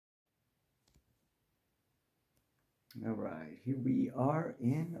All right, here we are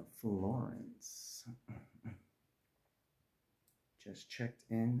in Florence. Just checked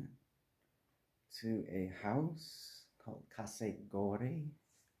in to a house called Casa Gori.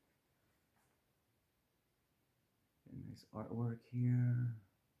 Nice artwork here.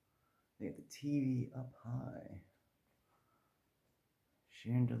 They got the TV up high.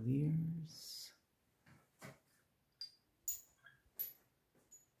 Chandeliers.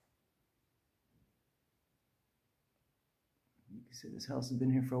 You can see this house has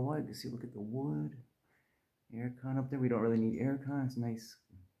been here for a while. You can see, look at the wood. Aircon up there. We don't really need aircon. It's nice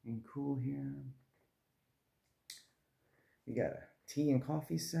and cool here. We got a tea and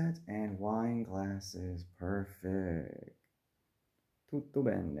coffee set and wine glasses. Perfect. Tutto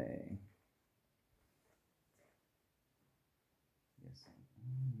bene. Yes.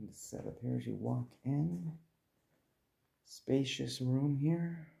 The setup here as you walk in. Spacious room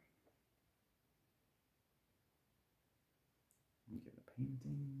here. You get a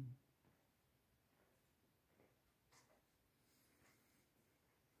painting.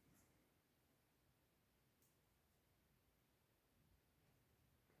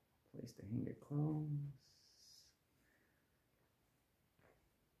 Place to hang your clothes.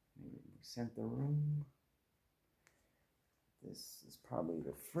 Maybe recent the room. This is probably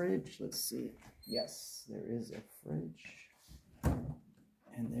the fridge. Let's see. Yes, there is a fridge.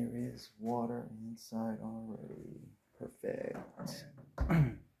 And there is water inside already. Perfect.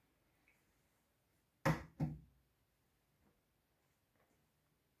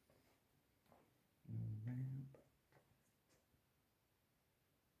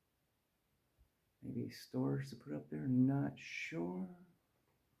 Maybe stores to put up there, not sure.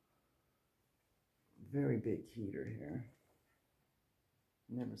 Very big heater here.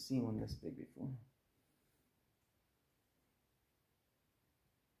 Never seen one this big before.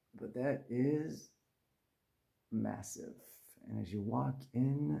 But that is massive. And as you walk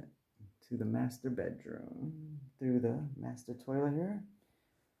in to the master bedroom, through the master toilet here,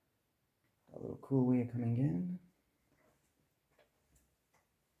 a little cool way of coming in.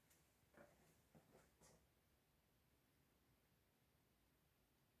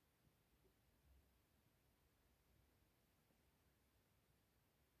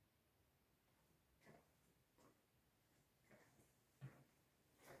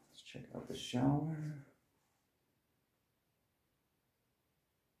 Let's check out the shower.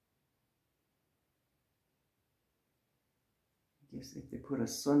 I guess if they put a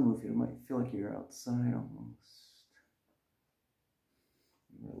sunroof, it might feel like you're outside almost.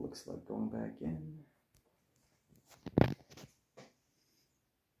 And what it looks like going back in.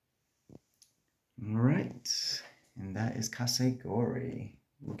 All right, and that is Casa Gori.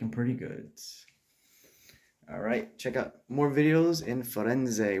 Looking pretty good. All right, check out more videos in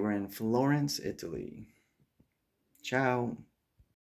Firenze. We're in Florence, Italy. Ciao.